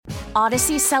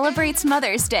Odyssey celebrates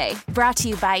Mother's Day, brought to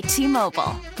you by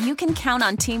T-Mobile. You can count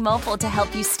on T-Mobile to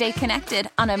help you stay connected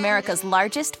on America's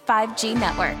largest 5G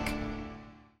network.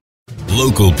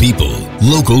 Local people,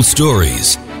 local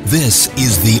stories. This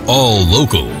is the All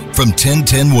Local from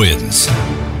 1010 Wins.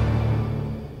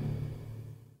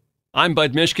 I'm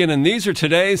Bud Mishkin, and these are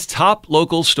today's top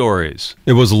local stories.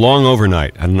 It was a long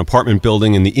overnight at an apartment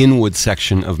building in the Inwood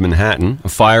section of Manhattan. A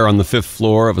fire on the 5th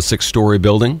floor of a 6-story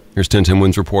building. Here's 1010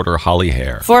 Wins reporter Holly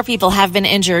Hare. 4 people have been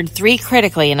injured, 3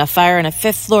 critically, in a fire in a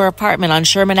 5th-floor apartment on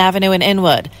Sherman Avenue in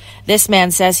Inwood. This man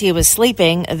says he was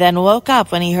sleeping, then woke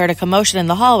up when he heard a commotion in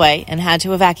the hallway and had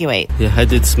to evacuate. Yeah, I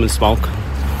did smell smoke.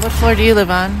 What floor do you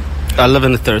live on? I live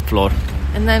on the 3rd floor.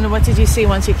 And then what did you see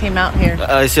once you came out here?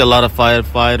 I see a lot of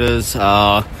firefighters,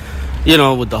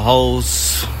 with the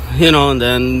hose, and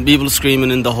then people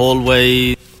screaming in the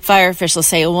hallway. Fire officials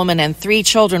say a woman and 3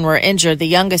 children were injured. The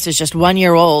youngest is just 1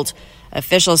 year old.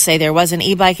 Officials say there was an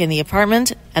e-bike in the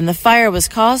apartment, and the fire was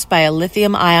caused by a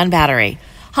lithium-ion battery.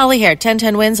 Holly Hare,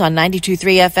 1010 Wins on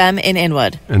 92.3 FM in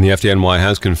Inwood. And the FDNY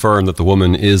has confirmed that the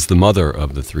woman is the mother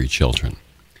of the 3 children.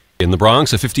 In the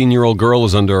Bronx, a 15-year-old girl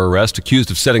is under arrest, accused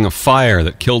of setting a fire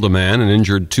that killed a man and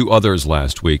injured 2 others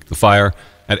last week. The fire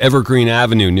at Evergreen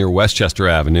Avenue near Westchester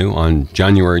Avenue on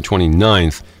January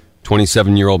 29th.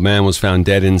 27-year-old man was found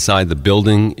dead inside the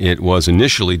building. It was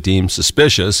initially deemed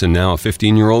suspicious, and now a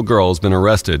 15-year-old girl has been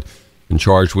arrested and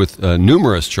charged with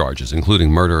numerous charges, including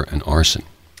murder and arson.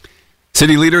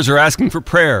 City leaders are asking for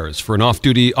prayers for an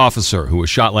off-duty officer who was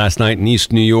shot last night in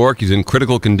East New York. He's in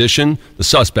critical condition. The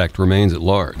suspect remains at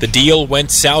large. The deal went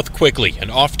south quickly. An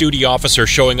off-duty officer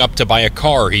showing up to buy a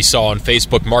car he saw on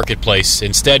Facebook Marketplace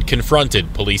instead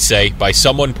confronted, police say, by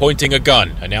someone pointing a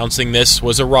gun, announcing this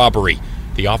was a robbery.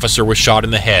 The officer was shot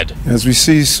in the head. As we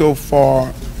see so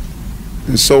far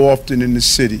and so often in the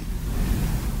city,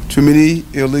 too many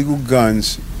illegal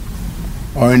guns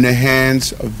are in the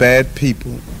hands of bad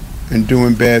people and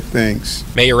doing bad things.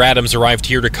 Mayor Adams arrived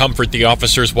here to comfort the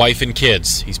officer's wife and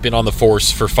kids. He's been on the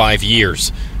force for 5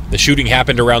 years. The shooting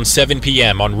happened around 7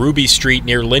 p.m. on Ruby Street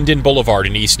near Linden Boulevard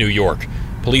in East New York.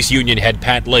 Police union head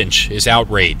Pat Lynch is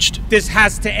outraged. This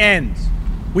has to end.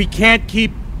 We can't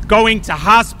keep going to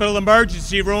hospital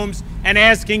emergency rooms and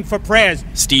asking for prayers.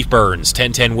 Steve Burns,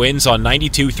 1010 Wins on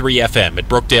 92.3 FM at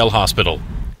Brookdale Hospital.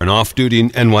 An off-duty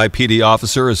NYPD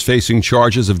officer is facing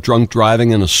charges of drunk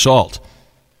driving and assault.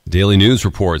 Daily News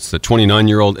reports that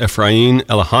 29-year-old Efrain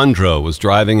Alejandro was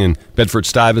driving in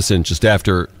Bedford-Stuyvesant just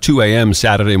after 2 a.m.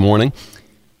 Saturday morning.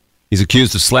 He's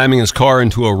accused of slamming his car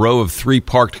into a row of 3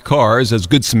 parked cars. As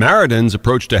Good Samaritans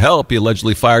approached to help, he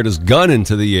allegedly fired his gun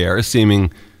into the air, seemingly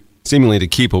to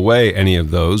keep away any of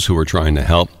those who were trying to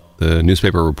help. The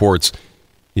newspaper reports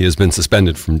he has been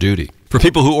suspended from duty. For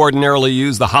people who ordinarily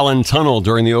use the Holland Tunnel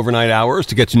during the overnight hours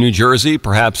to get to New Jersey,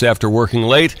 perhaps after working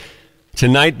late,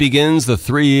 tonight begins the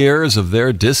 3 years of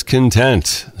their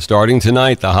discontent. Starting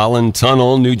tonight, the Holland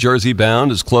Tunnel, New Jersey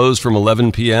bound, is closed from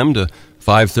 11 p.m. to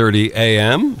 5:30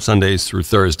 a.m., Sundays through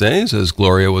Thursdays, as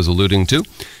Gloria was alluding to.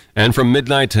 And from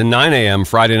midnight to 9 a.m.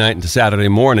 Friday night into Saturday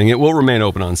morning. It will remain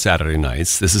open on Saturday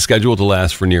nights. This is scheduled to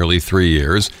last for nearly 3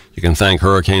 years. You can thank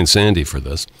Hurricane Sandy for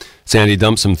this. Sandy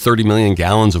dumped some 30 million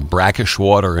gallons of brackish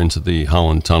water into the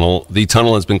Holland Tunnel. The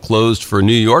tunnel has been closed for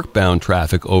New York-bound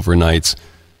traffic overnights.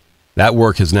 That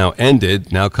work has now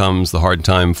ended. Now comes the hard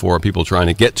time for people trying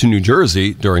to get to New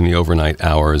Jersey during the overnight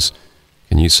hours.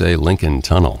 Can you say Lincoln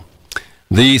Tunnel?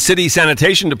 The city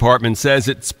sanitation department says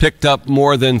it's picked up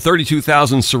more than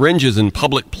 32,000 syringes in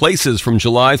public places from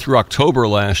July through October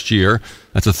last year.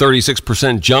 That's a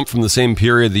 36% jump from the same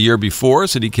period the year before.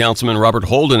 City Councilman Robert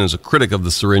Holden is a critic of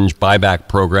the syringe buyback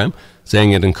program,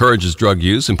 saying it encourages drug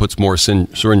use and puts more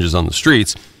syringes on the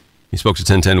streets. He spoke to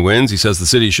 1010 Wins. He says the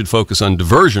city should focus on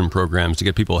diversion programs to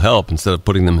get people help instead of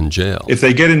putting them in jail. If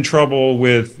they get in trouble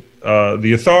with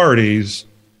the authorities,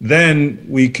 then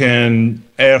we can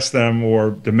ask them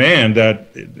or demand that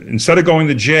instead of going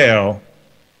to jail,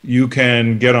 you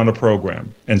can get on a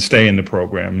program and stay in the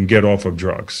program and get off of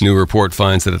drugs. New report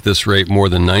finds that at this rate, more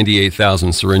than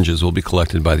 98,000 syringes will be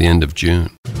collected by the end of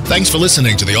June. Thanks for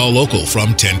listening to the All Local from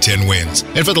 1010 Wins.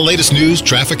 And for the latest news,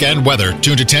 traffic, and weather,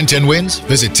 tune to 1010 Wins,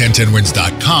 visit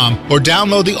 1010wins.com, or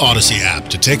download the Odyssey app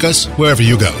to take us wherever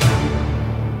you go.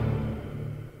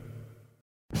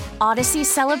 Odyssey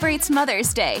celebrates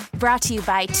Mother's Day, brought to you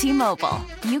by T-Mobile.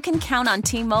 You can count on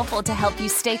T-Mobile to help you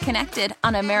stay connected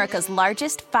on America's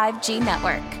largest 5G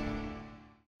network.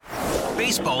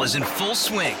 Baseball is in full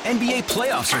swing. NBA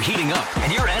playoffs are heating up,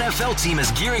 and your NFL team is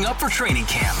gearing up for training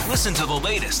camp. Listen to the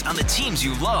latest on the teams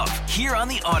you love here on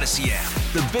the Odyssey app.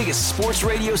 The biggest sports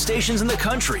radio stations in the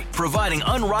country, providing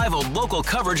unrivaled local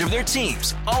coverage of their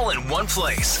teams, all in one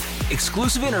place.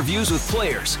 Exclusive interviews with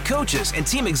players, coaches, and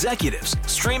team executives,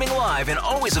 streaming live and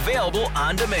always available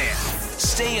on demand.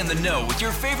 Stay in the know with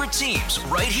your favorite teams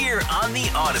right here on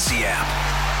the Odyssey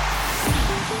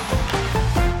app.